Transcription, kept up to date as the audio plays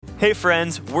Hey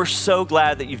friends, we're so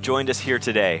glad that you've joined us here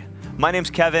today. My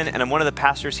name's Kevin, and I'm one of the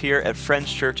pastors here at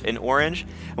Friends Church in Orange.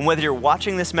 And whether you're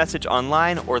watching this message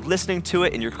online or listening to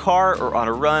it in your car or on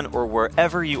a run or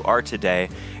wherever you are today,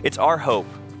 it's our hope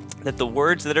that the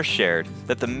words that are shared,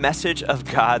 that the message of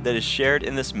God that is shared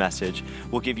in this message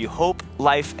will give you hope,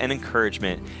 life, and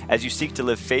encouragement as you seek to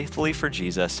live faithfully for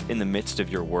Jesus in the midst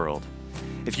of your world.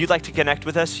 If you'd like to connect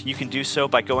with us, you can do so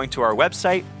by going to our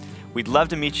website. We'd love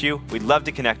to meet you, we'd love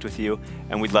to connect with you,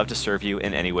 and we'd love to serve you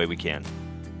in any way we can.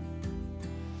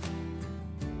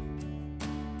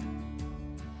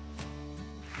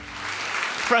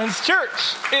 Friends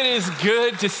Church, it is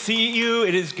good to see you.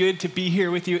 It is good to be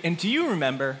here with you. And do you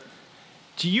remember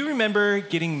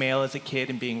getting mail as a kid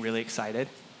and being really excited?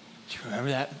 Do you remember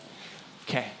that?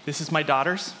 Okay, this is my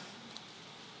daughter's.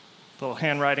 Little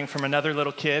handwriting from another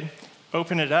little kid.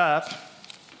 Open it up.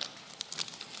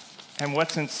 And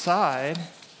what's inside?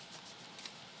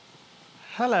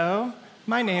 Hello,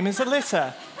 my name is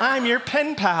Alyssa. I'm your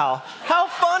pen pal. How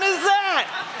fun is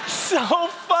that? So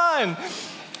fun.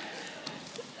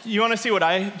 You want to see what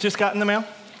I just got in the mail?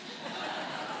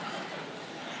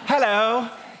 Hello,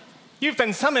 you've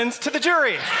been summoned to the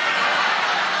jury.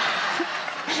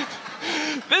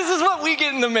 This is what we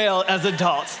get in the mail as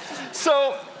adults.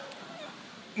 So,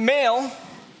 mail,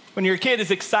 when you're a kid, is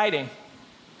exciting.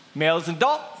 Mail as an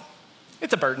adult,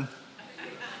 it's a burden.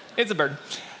 It's a burden.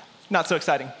 Not so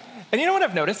exciting. And you know what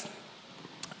I've noticed?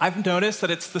 I've noticed that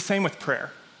it's the same with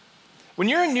prayer. When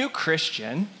you're a new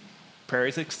Christian, prayer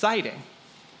is exciting.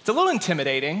 It's a little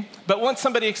intimidating, but once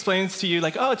somebody explains to you,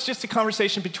 like, oh, it's just a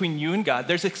conversation between you and God,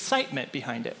 there's excitement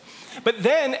behind it. But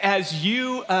then as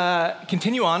you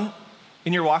continue on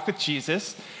in your walk with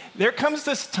Jesus, there comes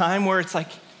this time where it's like,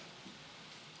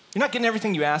 you're not getting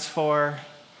everything you asked for.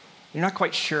 You're not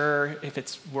quite sure if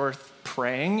it's worth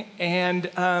praying, and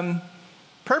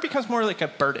prayer becomes more like a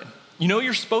burden. You know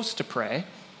you're supposed to pray,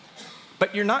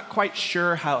 but you're not quite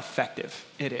sure how effective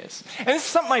it is. And this is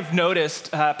something I've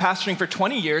noticed pastoring for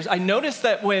 20 years. I noticed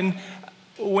that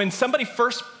when somebody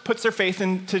first puts their faith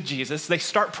into Jesus, they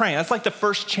start praying. That's like the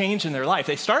first change in their life.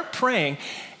 They start praying,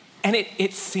 and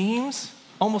it seems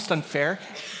almost unfair.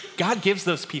 God gives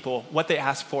those people what they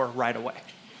ask for right away.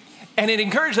 And it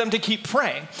encouraged them to keep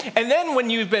praying. And then when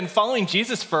you've been following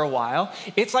Jesus for a while,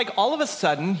 it's like all of a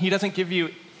sudden, he doesn't give you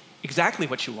exactly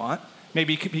what you want,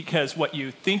 maybe because what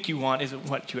you think you want isn't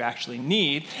what you actually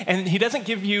need, and he doesn't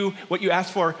give you what you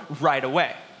asked for right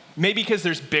away. Maybe because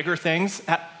there's bigger things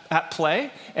at play,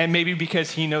 and maybe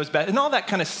because he knows better, and all that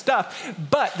kind of stuff.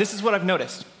 But this is what I've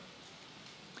noticed.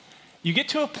 You get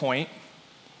to a point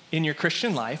in your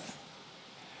Christian life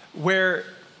where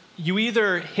you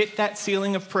either hit that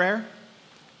ceiling of prayer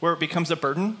where it becomes a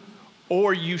burden,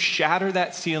 or you shatter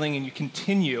that ceiling and you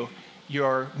continue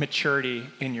your maturity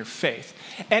in your faith.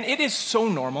 And it is so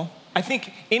normal. I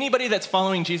think anybody that's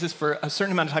following Jesus for a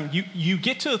certain amount of time, you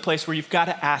get to a place where you've got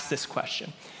to ask this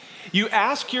question. You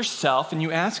ask yourself and you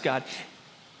ask God,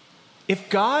 if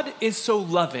God is so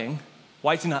loving,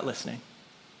 why is he not listening?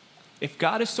 If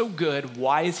God is so good,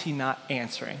 why is he not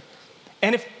answering?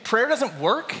 And if prayer doesn't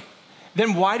work,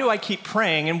 then why do I keep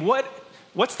praying? And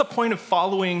what's the point of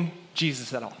following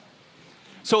Jesus at all?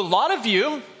 So a lot of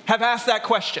you have asked that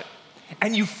question,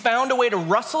 and you found a way to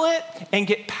wrestle it and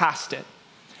get past it.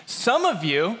 Some of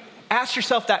you asked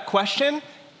yourself that question,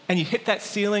 and you hit that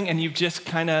ceiling, and you've just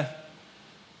kind of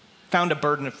found a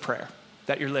burden of prayer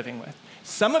that you're living with.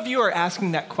 Some of you are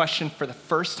asking that question for the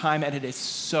first time, and it is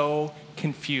so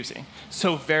confusing,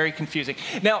 so very confusing.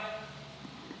 Now,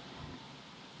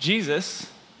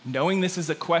 Jesus, knowing this is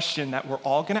a question that we're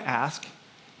all going to ask,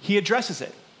 he addresses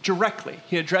it directly.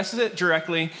 He addresses it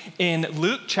directly in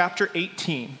Luke chapter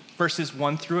 18, verses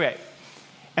 1 through 8.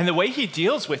 And the way he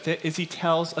deals with it is he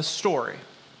tells a story,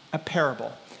 a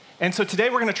parable. And so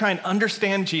today we're going to try and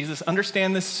understand Jesus,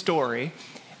 understand this story,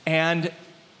 and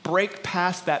break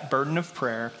past that burden of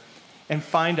prayer and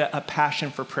find a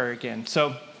passion for prayer again.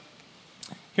 So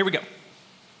here we go.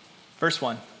 Verse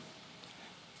 1.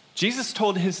 Jesus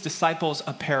told his disciples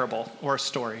a parable or a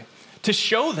story to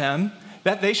show them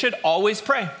that they should always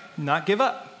pray, not give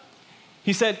up.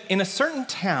 He said, in a certain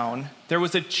town, there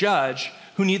was a judge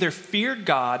who neither feared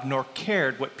God nor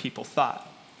cared what people thought.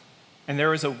 And there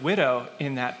was a widow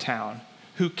in that town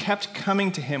who kept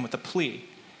coming to him with a plea,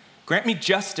 grant me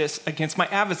justice against my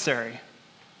adversary.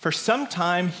 For some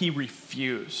time he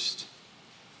refused.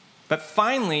 But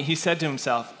finally, he said to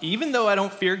himself, even though I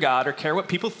don't fear God or care what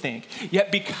people think,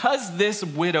 yet because this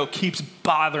widow keeps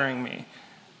bothering me,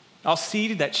 I'll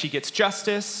see that she gets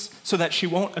justice so that she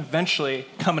won't eventually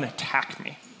come and attack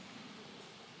me.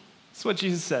 That's what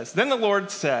Jesus says. Then the Lord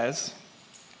says,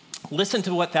 Listen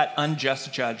to what that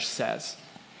unjust judge says.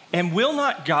 And will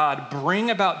not God bring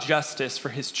about justice for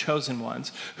his chosen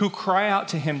ones who cry out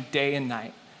to him day and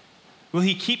night? Will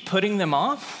he keep putting them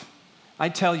off? I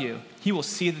tell you, he will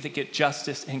see that they get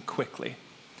justice and quickly.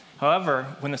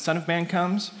 However, when the Son of Man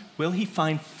comes, will he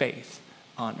find faith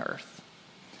on earth?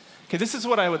 Okay, this is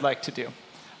what I would like to do.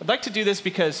 I'd like to do this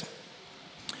because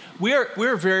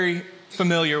we're very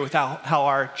familiar with how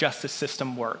our justice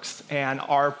system works and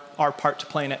our part to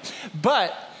play in it.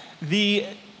 But the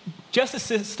justice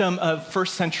system of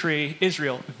first century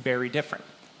Israel, very different,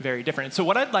 very different. And so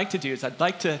what I'd like to do is I'd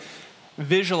like to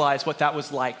visualize what that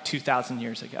was like 2,000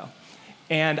 years ago.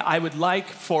 And I would like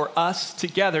for us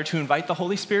together to invite the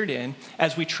Holy Spirit in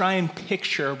as we try and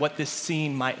picture what this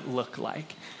scene might look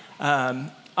like.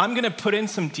 I'm going to put in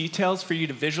some details for you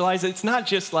to visualize. It's not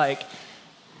just like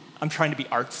I'm trying to be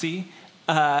artsy.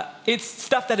 It's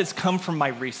stuff that has come from my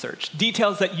research,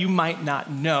 details that you might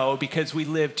not know because we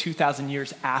live 2,000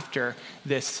 years after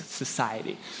this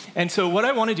society. And so what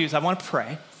I want to do is I want to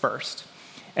pray first.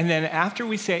 And then after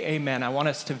we say amen, I want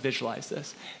us to visualize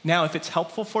this. Now, if it's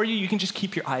helpful for you, you can just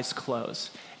keep your eyes closed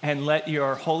and let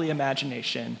your holy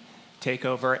imagination take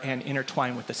over and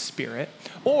intertwine with the Spirit.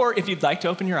 Or if you'd like to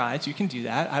open your eyes, you can do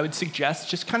that. I would suggest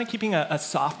just kind of keeping a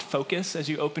soft focus as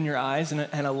you open your eyes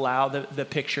and allow the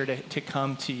picture to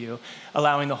come to you,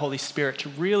 allowing the Holy Spirit to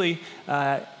really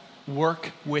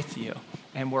work with you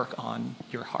and work on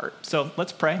your heart. So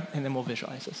let's pray, and then we'll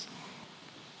visualize this.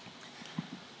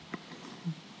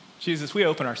 Jesus, we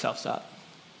open ourselves up.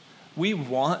 We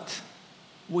want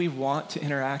to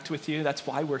interact with you. That's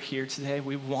why we're here today.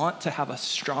 We want to have a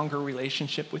stronger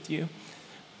relationship with you.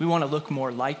 We want to look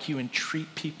more like you and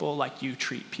treat people like you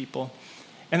treat people.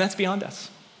 And that's beyond us.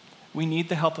 We need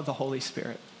the help of the Holy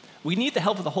Spirit. We need the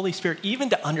help of the Holy Spirit even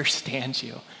to understand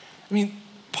you. I mean,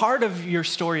 part of your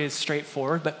story is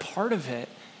straightforward, but part of it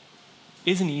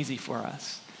isn't easy for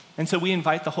us. And so we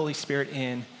invite the Holy Spirit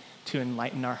in to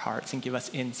enlighten our hearts and give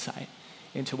us insight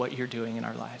into what you're doing in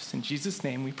our lives. In Jesus'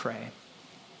 name we pray,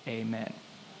 amen.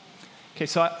 Okay,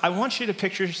 so I want you to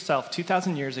picture yourself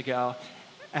 2,000 years ago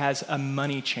as a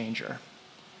money changer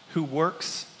who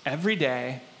works every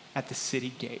day at the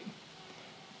city gate.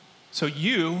 So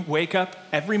you wake up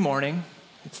every morning,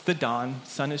 it's the dawn,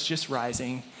 sun is just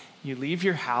rising, you leave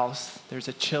your house, there's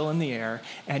a chill in the air,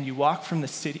 and you walk from the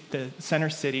center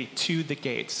city to the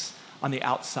gates on the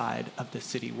outside of the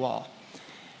city wall.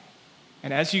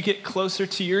 And as you get closer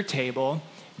to your table,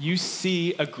 you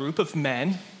see a group of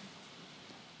men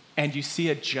and you see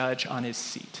a judge on his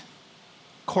seat.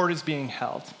 Court is being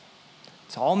held.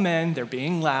 It's all men, they're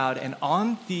being loud, and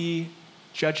on the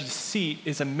judge's seat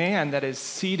is a man that is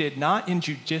seated not in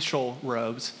judicial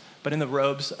robes, but in the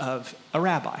robes of a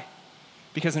rabbi.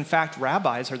 Because in fact,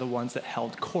 rabbis are the ones that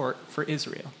held court for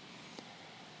Israel.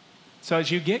 So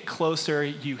as you get closer,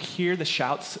 you hear the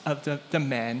shouts of the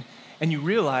men, and you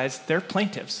realize they're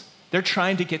plaintiffs. They're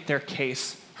trying to get their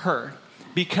case heard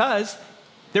because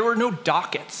there were no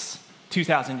dockets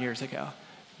 2,000 years ago.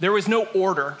 There was no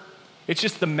order. It's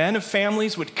just the men of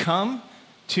families would come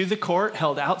to the court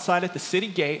held outside at the city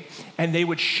gate, and they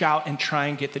would shout and try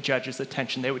and get the judge's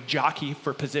attention. They would jockey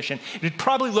for position. It would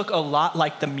probably look a lot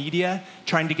like the media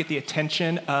trying to get the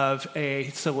attention of a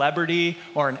celebrity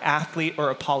or an athlete or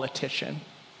a politician.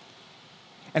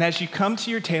 And as you come to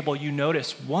your table, you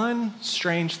notice one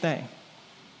strange thing.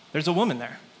 There's a woman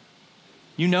there.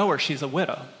 You know her, she's a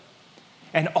widow.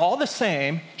 And all the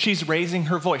same, she's raising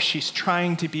her voice. She's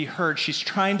trying to be heard. She's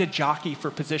trying to jockey for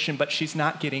position, but she's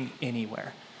not getting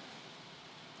anywhere.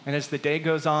 And as the day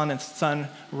goes on and the sun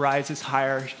rises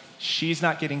higher, she's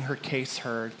not getting her case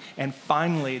heard. And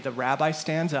finally, the rabbi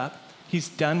stands up. He's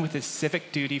done with his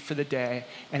civic duty for the day,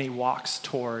 and he walks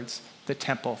towards the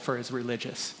temple for his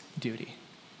religious duty.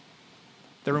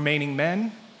 The remaining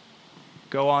men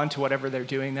go on to whatever they're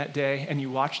doing that day, and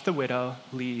you watch the widow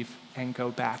leave and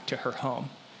go back to her home.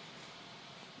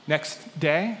 Next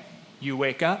day, you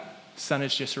wake up, sun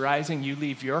is just rising, you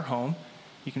leave your home,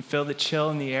 you can feel the chill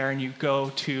in the air, and you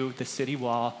go to the city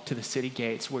wall, to the city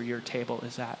gates where your table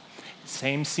is at.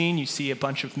 Same scene, you see a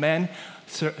bunch of men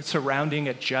surrounding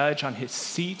a judge on his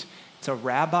seat. It's a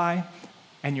rabbi,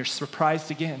 and you're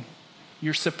surprised again.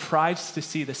 You're surprised to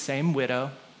see the same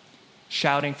widow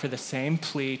shouting for the same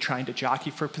plea, trying to jockey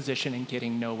for position and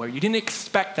getting nowhere. You didn't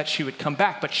expect that she would come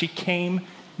back, but she came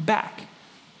back.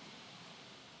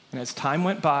 And as time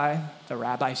went by, the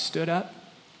rabbi stood up,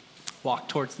 walked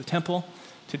towards the temple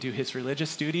to do his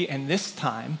religious duty, and this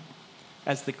time,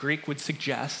 as the Greek would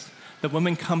suggest, the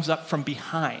woman comes up from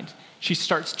behind. She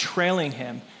starts trailing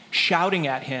him, shouting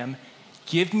at him,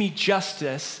 "Give me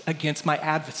justice against my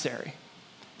adversary."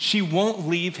 She won't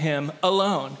leave him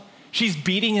alone. She's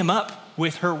beating him up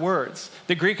with her words.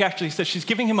 The Greek actually says she's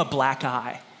giving him a black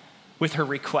eye with her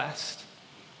request.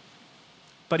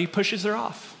 But he pushes her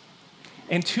off.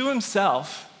 And to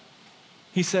himself,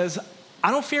 he says,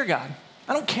 I don't fear God.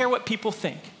 I don't care what people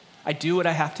think. I do what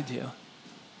I have to do.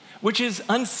 Which is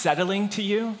unsettling to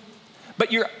you,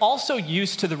 but you're also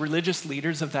used to the religious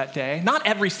leaders of that day. Not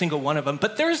every single one of them,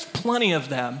 but there's plenty of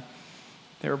them.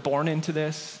 They were born into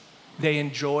this. They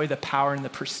enjoy the power and the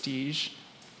prestige.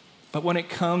 But when it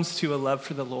comes to a love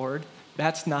for the Lord,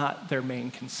 that's not their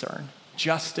main concern.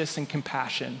 Justice and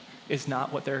compassion is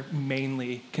not what they're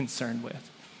mainly concerned with.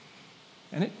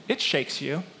 And it shakes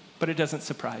you, but it doesn't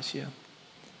surprise you.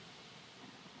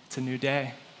 It's a new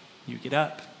day. You get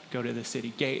up, go to the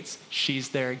city gates. She's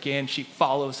there again. She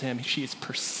follows him. She is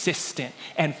persistent.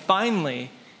 And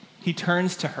finally, he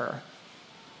turns to her,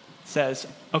 says,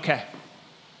 okay,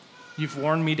 you've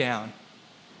worn me down.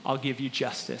 I'll give you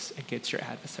justice against your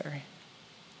adversary.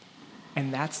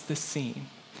 And that's the scene.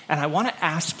 And I want to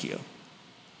ask you,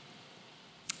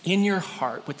 in your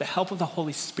heart, with the help of the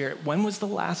Holy Spirit, when was the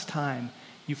last time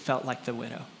you felt like the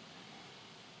widow?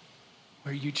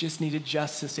 Where you just needed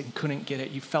justice and couldn't get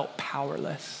it. You felt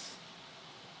powerless.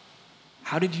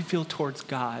 How did you feel towards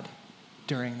God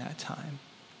during that time?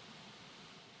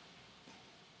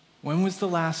 When was the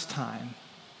last time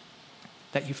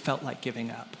that you felt like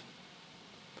giving up?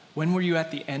 When were you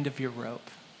at the end of your rope?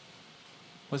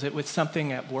 Was it with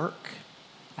something at work,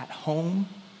 at home?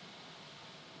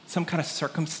 Some kind of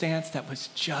circumstance that was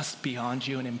just beyond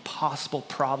you, an impossible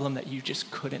problem that you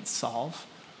just couldn't solve?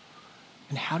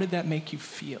 And how did that make you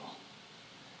feel?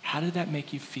 How did that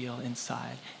make you feel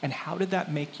inside? And how did that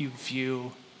make you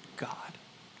view God?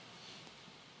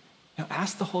 Now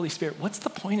ask the Holy Spirit, what's the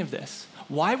point of this?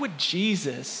 Why would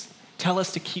Jesus tell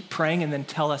us to keep praying and then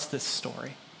tell us this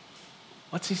story?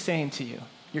 What's he saying to you?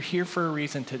 You're here for a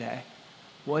reason today.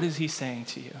 What is he saying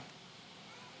to you?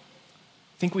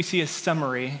 I think we see a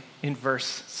summary in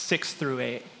verse 6 through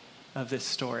 8 of this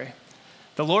story.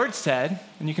 The Lord said,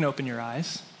 and you can open your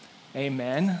eyes,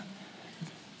 amen.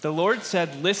 The Lord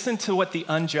said, listen to what the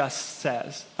unjust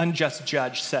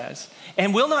judge says.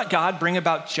 And will not God bring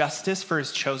about justice for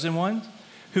his chosen ones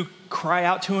who cry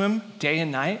out to him day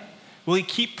and night? Will he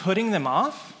keep putting them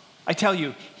off? I tell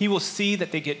you, he will see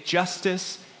that they get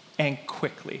justice and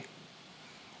quickly.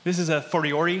 This is a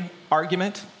fortiori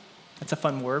argument. That's a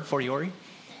fun word, fortiori.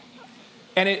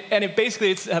 And it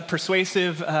basically, it's a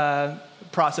persuasive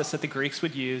process that the Greeks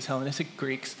would use. Hellenistic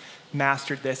Greeks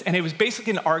mastered this. And it was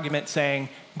basically an argument saying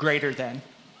greater than.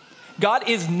 God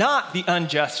is not the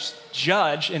unjust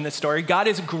judge in this story. God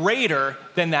is greater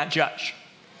than that judge.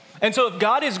 And so if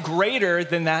God is greater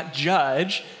than that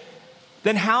judge,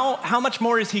 then how much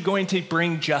more is he going to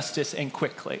bring justice and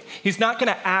quickly? He's not going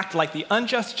to act like the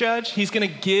unjust judge. He's going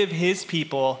to give his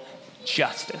people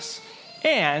justice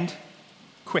and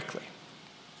quickly.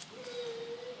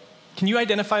 Can you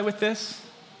identify with this?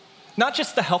 Not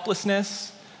just the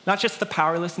helplessness, not just the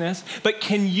powerlessness, but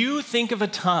can you think of a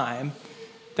time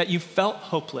that you felt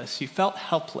hopeless, you felt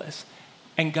helpless,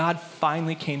 and God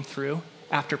finally came through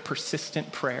after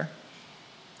persistent prayer?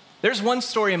 There's one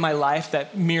story in my life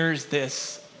that mirrors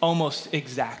this almost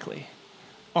exactly.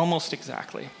 Almost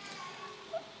exactly.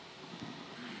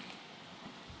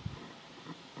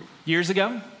 Years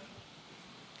ago,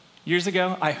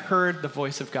 I heard the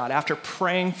voice of God. After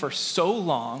praying for so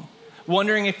long,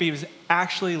 wondering if he was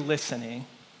actually listening,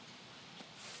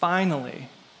 finally,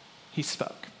 he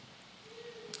spoke.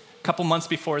 A couple months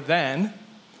before then,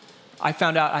 I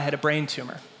found out I had a brain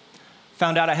tumor.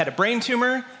 Found out I had a brain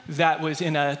tumor that was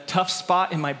in a tough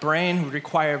spot in my brain, would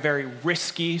require very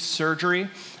risky surgery.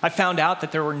 I found out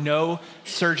that there were no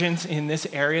surgeons in this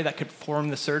area that could perform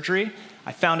the surgery.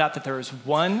 I found out that there was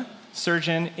one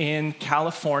surgeon in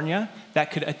California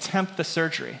that could attempt the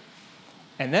surgery.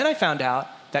 And then I found out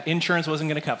that insurance wasn't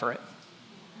going to cover it.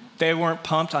 They weren't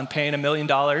pumped on paying $1 million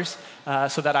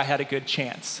so that I had a good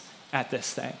chance at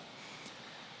this thing.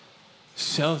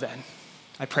 So then,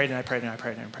 I prayed and I prayed and I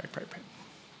prayed and I prayed.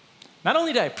 Not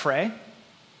only did I pray,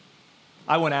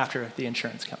 I went after the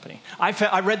insurance company.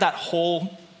 I read that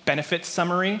whole benefits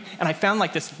summary, and I found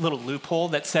like this little loophole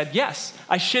that said, yes,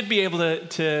 I should be able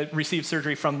to receive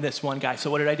surgery from this one guy.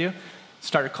 So what did I do?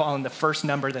 Started calling the first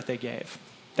number that they gave.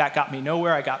 That got me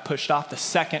nowhere. I got pushed off. The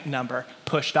second number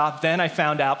pushed off. Then I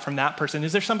found out from that person,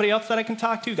 is there somebody else that I can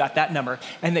talk to? Got that number.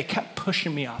 And they kept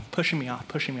pushing me off.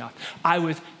 I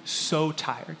was so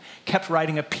tired. Kept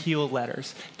writing appeal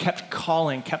letters. Kept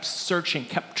calling. Kept searching.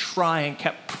 Kept trying.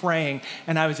 Kept praying.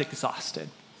 And I was exhausted.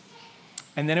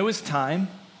 And then it was time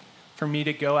for me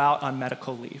to go out on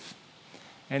medical leave.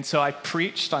 And so I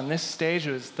preached on this stage.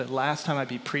 It was the last time I'd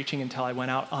be preaching until I went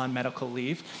out on medical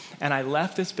leave. And I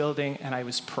left this building and I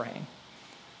was praying.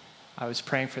 I was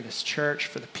praying for this church,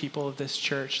 for the people of this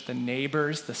church, the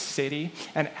neighbors, the city.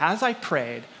 And as I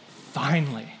prayed,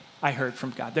 finally, I heard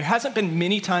from God. There hasn't been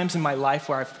many times in my life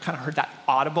where I've kind of heard that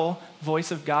audible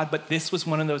voice of God, but this was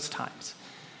one of those times.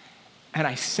 And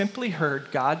I simply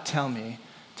heard God tell me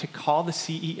to call the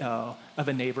CEO of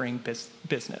a neighboring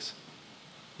business.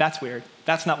 That's weird.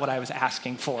 That's not what I was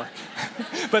asking for,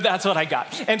 but that's what I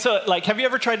got. And so, have you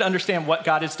ever tried to understand what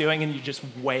God is doing and you just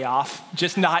way off,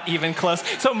 just not even close?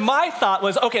 So my thought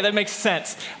was, okay, that makes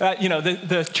sense.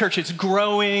 The church is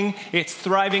growing, it's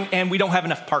thriving, and we don't have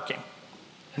enough parking.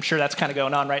 I'm sure that's kind of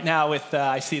going on right now with,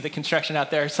 I see the construction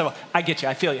out there, so I get you,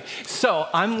 I feel you. So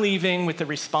I'm leaving with the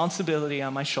responsibility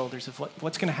on my shoulders of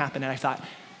what's going to happen, and I thought,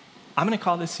 I'm going to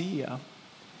call the CEO,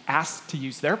 ask to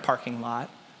use their parking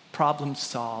lot, problem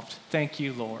solved. Thank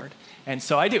you, Lord. And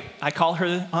so I do. I call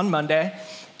her on Monday,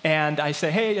 and I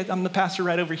say, hey, I'm the pastor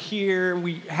right over here.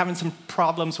 We're having some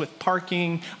problems with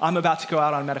parking. I'm about to go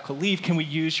out on medical leave. Can we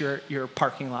use your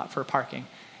parking lot for parking?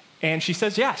 And she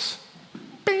says, yes.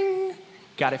 Bing.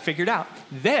 Got it figured out.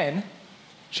 Then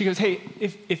she goes, hey,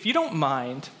 if you don't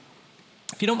mind,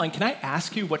 can I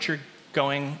ask you what you're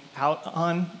going out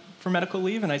on for medical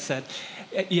leave? And I said,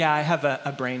 yeah, I have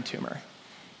a brain tumor.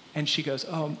 And she goes,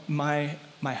 oh, my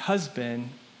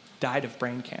husband died of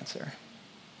brain cancer.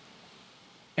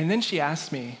 And then she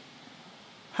asked me,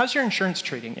 how's your insurance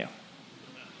treating you?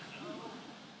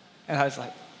 And I was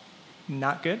like,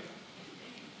 not good.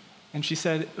 And she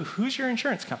said, who's your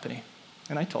insurance company?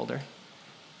 And I told her.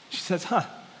 She says,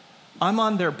 I'm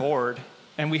on their board,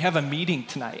 and we have a meeting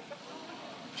tonight.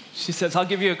 She says, I'll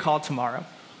give you a call tomorrow.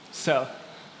 So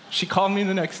she called me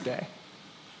the next day.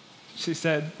 She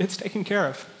said, it's taken care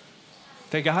of.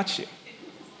 They got you.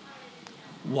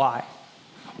 Why?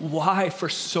 Why for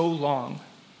so long?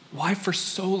 Why for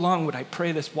so long would I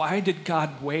pray this? Why did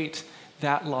God wait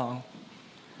that long?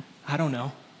 I don't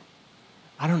know.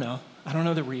 I don't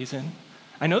know the reason.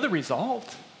 I know the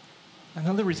result.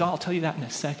 I'll tell you that in a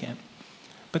second.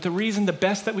 But the reason, the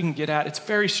best that we can get at, it's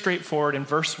very straightforward in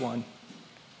verse 1.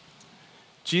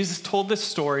 Jesus told this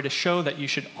story to show that you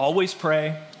should always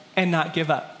pray and not give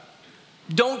up.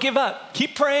 Don't give up.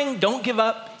 Keep praying. Don't give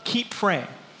up. Keep praying.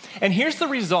 And here's the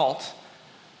result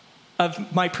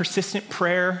of my persistent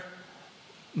prayer,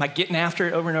 my getting after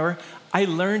it over and over. I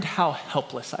learned how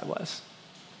helpless I was.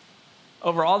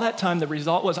 Over all that time, the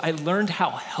result was I learned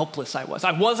how helpless I was.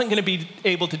 I wasn't going to be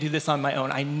able to do this on my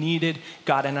own. I needed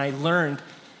God, and I learned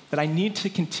that I need to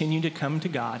continue to come to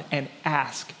God and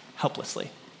ask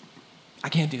helplessly. I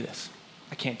can't do this.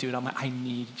 I can't do it on my own. I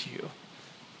need you.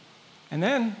 And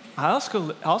then I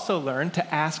also learned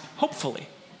to ask hopefully.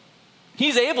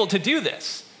 He's able to do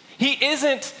this. He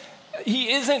isn't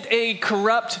a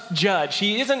corrupt judge.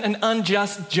 He isn't an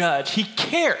unjust judge. He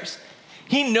cares.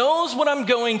 He knows what I'm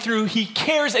going through. He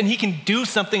cares, and he can do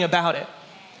something about it.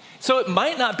 So it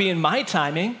might not be in my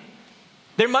timing.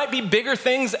 There might be bigger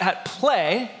things at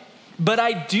play, but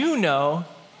I do know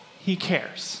he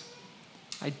cares.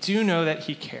 I do know that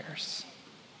he cares.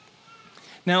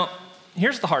 Now,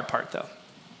 here's the hard part, though.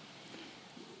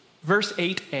 Verse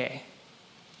 8a.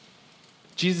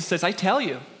 Jesus says, I tell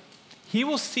you, he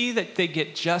will see that they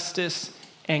get justice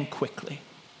and quickly.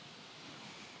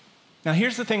 Now,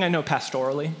 here's the thing I know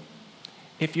pastorally.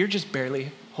 If you're just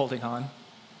barely holding on,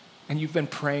 and you've been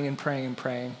praying and praying and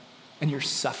praying, and you're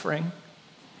suffering,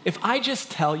 if I just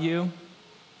tell you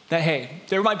that, hey,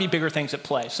 there might be bigger things at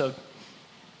play, so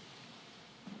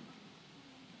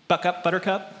buck up,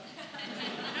 buttercup.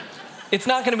 It's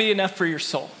not going to be enough for your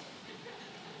soul.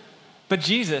 But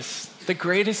Jesus, the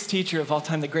greatest teacher of all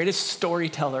time, the greatest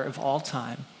storyteller of all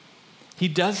time, he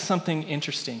does something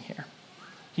interesting here.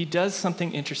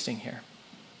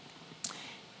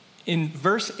 In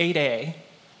verse 8a,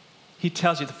 he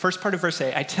tells you, the first part of verse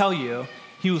 8, I tell you,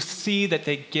 he will see that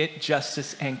they get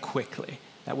justice and quickly.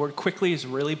 That word quickly is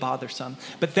really bothersome.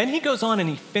 But then he goes on and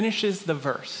he finishes the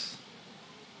verse.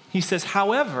 He says,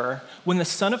 however, when the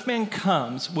Son of Man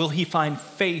comes, will he find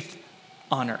faith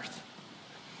on earth?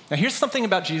 Now, here's something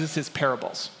about Jesus'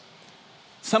 parables.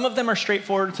 Some of them are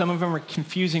straightforward, some of them are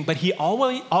confusing, but he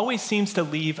always seems to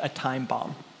leave a time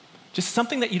bomb. Just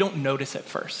something that you don't notice at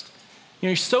first.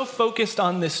 You're so focused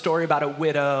on this story about a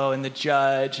widow and the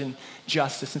judge and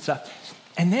justice and stuff.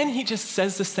 And then he just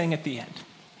says this thing at the end.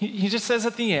 He just says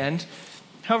at the end,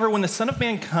 however, when the Son of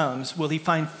Man comes, will he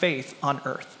find faith on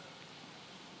earth?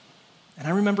 And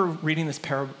I remember reading this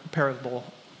parable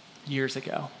years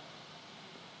ago.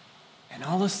 And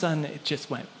all of a sudden, it just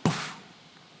went poof.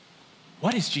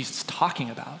 what is Jesus talking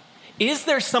about? Is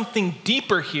there something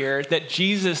deeper here that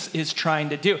Jesus is trying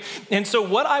to do? And so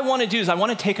what I want to do is I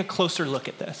want to take a closer look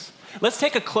at this. Let's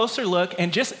take a closer look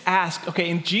and just ask, okay,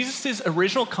 in Jesus'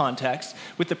 original context,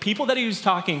 with the people that he was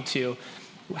talking to,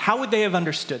 how would they have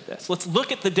understood this? Let's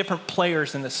look at the different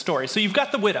players in this story. So you've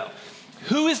got the widow.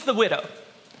 Who is the widow?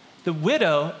 The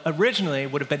widow originally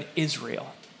would have been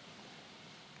Israel.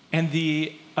 And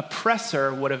the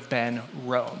oppressor would have been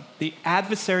Rome. The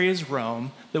adversary is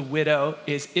Rome. The widow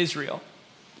is Israel.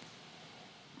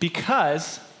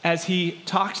 Because as he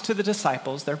talks to the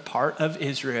disciples, they're part of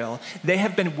Israel, they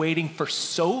have been waiting for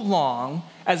so long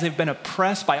as they've been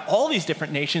oppressed by all these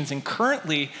different nations and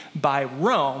currently by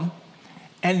Rome,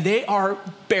 and they are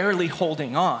barely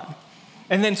holding on.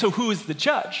 And then, so who is the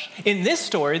judge? In this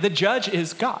story, the judge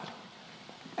is God.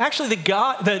 Actually,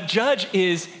 the judge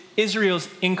is Israel's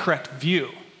incorrect view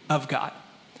of God.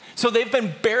 So they've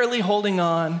been barely holding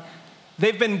on.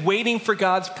 They've been waiting for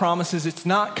God's promises. It's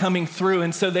not coming through.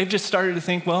 And so they've just started to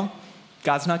think, well,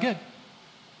 God's not good.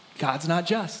 God's not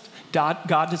just. God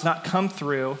does not come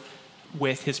through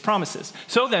with his promises.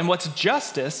 So then what's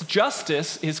justice?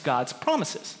 Justice is God's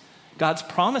promises. God's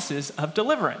promises of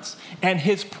deliverance. And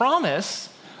his promise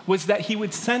was that he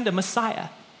would send a Messiah.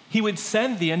 He would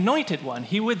send the anointed one.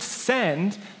 He would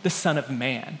send the Son of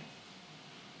Man,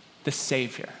 the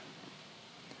Savior.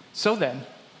 So then,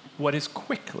 what is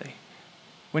quickly?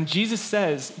 When Jesus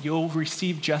says you'll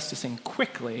receive justice and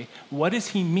quickly, what does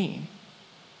he mean?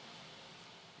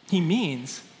 He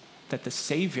means that the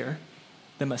Savior,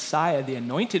 the Messiah, the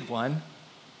anointed one,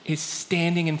 is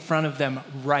standing in front of them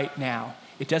right now.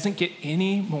 It doesn't get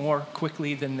any more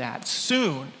quickly than that.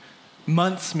 Soon,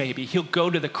 months maybe, he'll go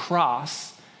to the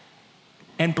cross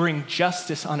and bring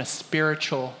justice on a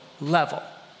spiritual level.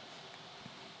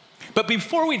 But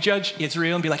before we judge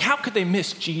Israel and be like, how could they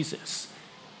miss Jesus?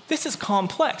 This is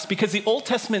complex because the Old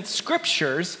Testament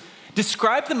scriptures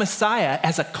describe the Messiah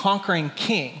as a conquering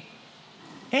king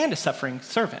and a suffering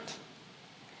servant.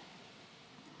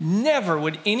 Never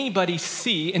would anybody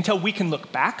see, until we can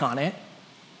look back on it,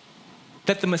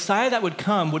 that the Messiah that would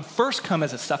come would first come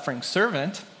as a suffering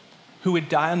servant who would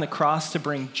die on the cross to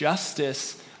bring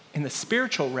justice in the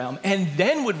spiritual realm, and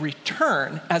then would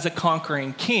return as a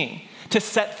conquering king to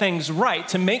set things right,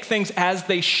 to make things as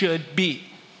they should be.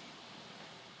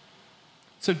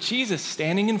 So Jesus,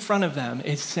 standing in front of them,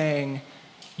 is saying,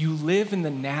 you live in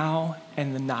the now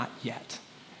and the not yet.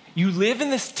 You live in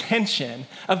this tension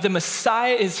of the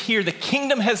Messiah is here, the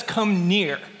kingdom has come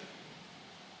near.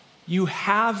 You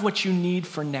have what you need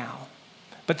for now,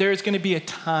 but there's going to be a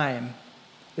time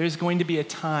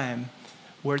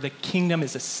where the kingdom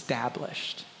is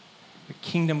established. Your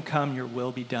kingdom come, your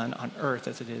will be done on earth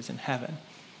as it is in heaven.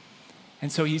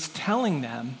 And so he's telling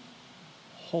them,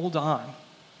 hold on.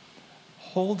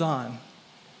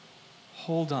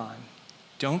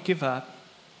 Don't give up.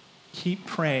 Keep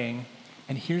praying.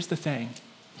 And here's the thing.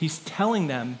 He's telling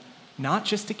them not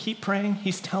just to keep praying,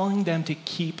 he's telling them to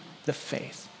keep the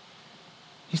faith.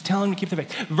 He's telling them to keep the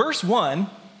faith. Verse 1,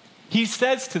 he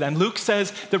says to them, Luke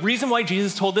says, the reason why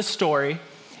Jesus told this story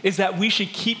is that we should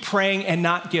keep praying and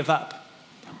not give up.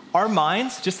 Our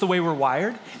minds, just the way we're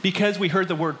wired, because we heard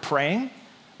the word praying,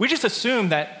 we just assume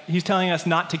that he's telling us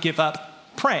not to give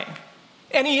up praying.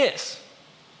 And he is.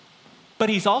 But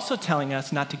he's also telling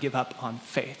us not to give up on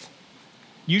faith.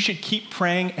 You should keep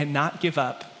praying and not give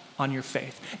up on your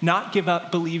faith. Not give up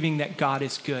believing that God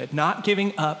is good. Not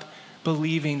giving up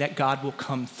believing that God will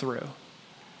come through.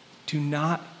 Do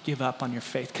not give up on your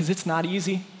faith, because it's not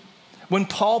easy. When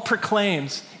Paul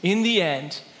proclaims, in the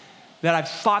end, that I've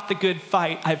fought the good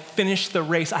fight, I've finished the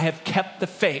race, I have kept the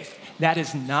faith, that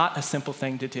is not a simple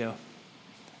thing to do.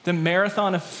 The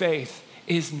marathon of faith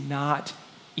is not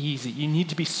easy. You need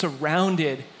to be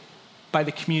surrounded by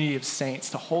the community of saints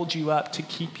to hold you up, to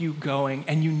keep you going,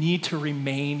 and you need to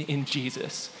remain in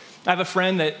Jesus. I have a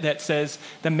friend that says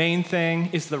the main thing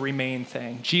is the remain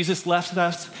thing. Jesus left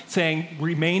us saying,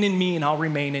 remain in me and I'll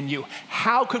remain in you.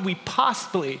 How could we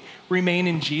possibly remain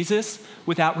in Jesus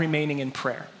without remaining in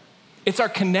prayer? It's our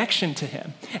connection to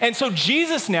him. And so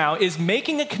Jesus now is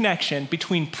making a connection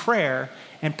between prayer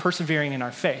and persevering in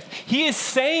our faith. He is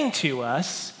saying to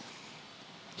us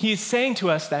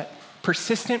that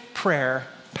persistent prayer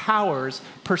powers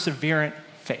perseverant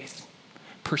faith.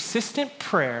 Persistent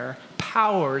prayer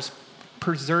powers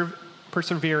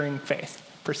persevering faith.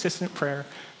 Persistent prayer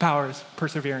powers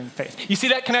persevering faith. You see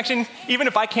that connection? Even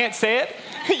if I can't say it,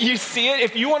 you see it.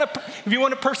 If you want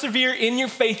to persevere in your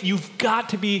faith, you've got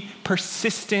to be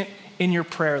persistent in your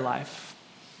prayer life.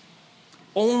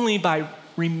 Only by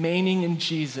remaining in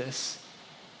Jesus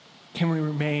can we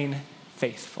remain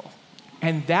faithful.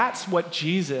 And that's what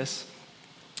Jesus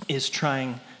is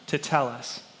trying to tell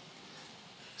us.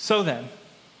 So then,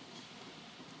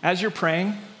 as you're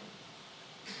praying,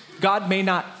 God may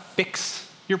not fix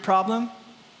your problem,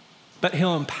 but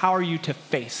he'll empower you to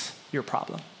face your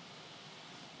problem.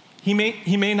 He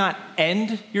may not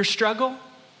end your struggle,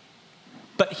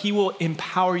 but he will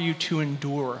empower you to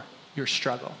endure your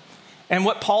struggle. And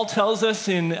what Paul tells us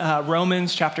in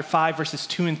Romans chapter 5, verses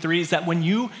 2 and 3 is that when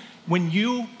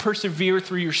you persevere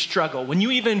through your struggle, when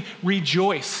you even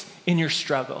rejoice in your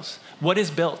struggles, what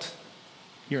is built?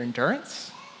 Your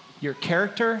endurance, your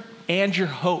character, and your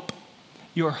hope.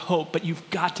 Your hope, but you've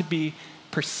got to be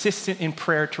persistent in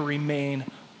prayer to remain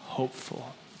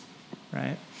hopeful,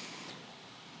 right?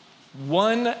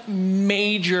 One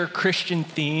major Christian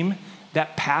theme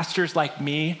that pastors like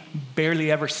me barely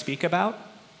ever speak about,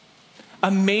 a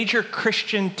major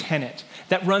Christian tenet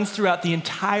that runs throughout the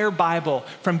entire Bible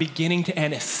from beginning to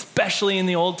end, especially in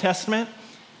the Old Testament,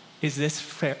 is this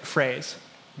phrase,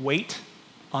 wait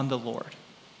on the Lord.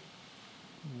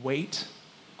 Wait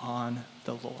on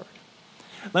the Lord.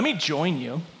 Let me join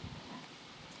you,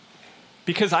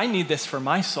 because I need this for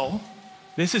my soul.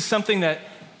 This is something that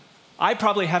I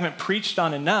probably haven't preached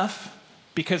on enough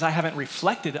because I haven't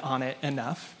reflected on it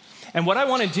enough. And what I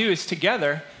want to do is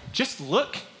together just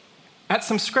look at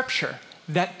some scripture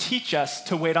that teach us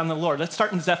to wait on the Lord. Let's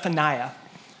start in Zephaniah.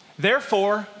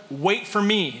 Therefore, wait for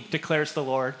me, declares the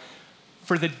Lord,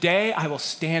 for the day I will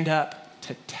stand up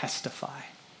to testify.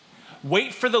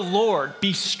 Wait for the Lord.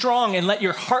 Be strong and let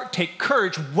your heart take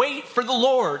courage. Wait for the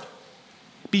Lord.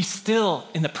 Be still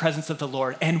in the presence of the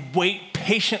Lord and wait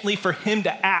patiently for him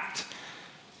to act.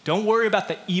 Don't worry about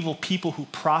the evil people who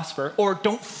prosper, or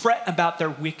don't fret about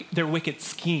their wicked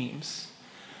schemes.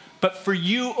 But for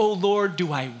you, O Lord,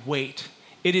 do I wait.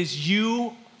 It is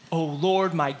you, O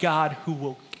Lord, my God, who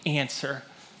will answer.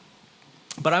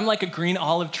 But I'm like a green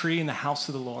olive tree in the house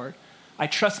of the Lord. I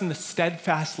trust in the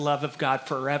steadfast love of God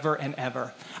forever and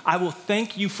ever. I will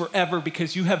thank you forever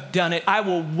because you have done it. I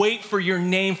will wait for your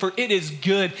name, for it is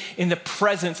good in the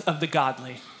presence of the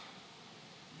godly.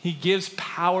 He gives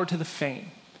power to the faint,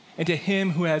 and to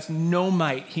him who has no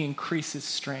might, he increases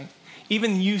strength.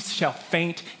 Even youth shall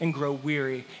faint and grow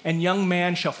weary, and young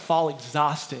man shall fall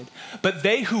exhausted. But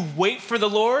they who wait for the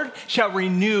Lord shall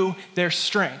renew their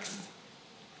strength.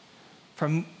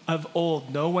 From of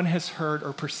old, no one has heard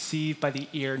or perceived by the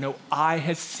ear, no eye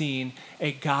has seen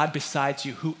a God besides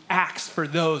you who acts for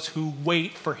those who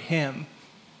wait for him.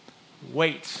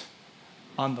 Wait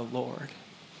on the Lord.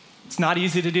 It's not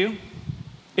easy to do.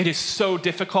 It is so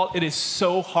difficult. It is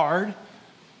so hard,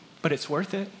 but it's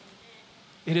worth it.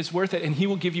 It is worth it, and he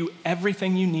will give you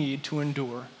everything you need to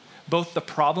endure, both the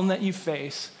problem that you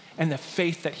face and the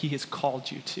faith that he has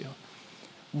called you to.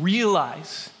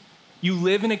 Realize you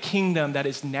live in a kingdom that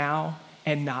is now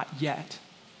and not yet.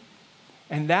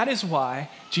 And that is why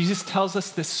Jesus tells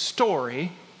us the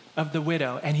story of the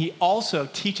widow, and he also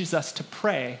teaches us to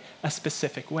pray a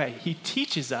specific way. He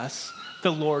teaches us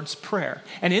the Lord's Prayer.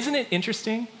 And isn't it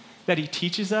interesting that he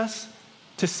teaches us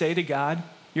to say to God,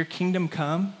 your kingdom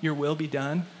come, your will be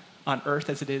done on earth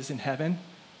as it is in heaven.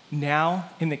 Now,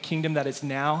 in the kingdom that is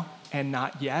now and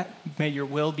not yet, may your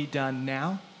will be done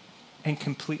now and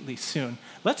completely soon.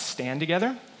 Let's stand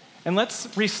together and let's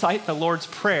recite the Lord's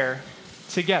Prayer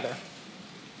together.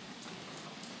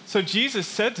 So Jesus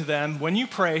said to them, when you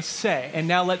pray, say, and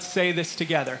now let's say this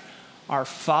together. Our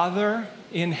Father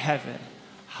in heaven,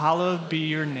 hallowed be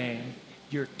your name.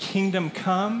 Your kingdom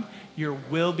come, your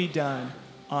will be done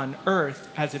on earth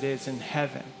as it is in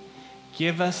heaven.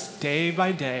 Give us day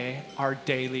by day our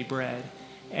daily bread,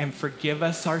 and forgive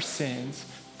us our sins,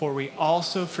 for we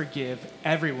also forgive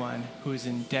everyone who is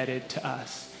indebted to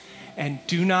us. And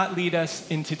do not lead us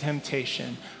into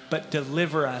temptation, but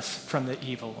deliver us from the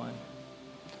evil one.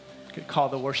 I could call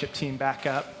the worship team back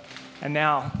up. And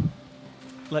now,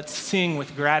 let's sing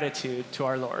with gratitude to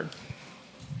our Lord.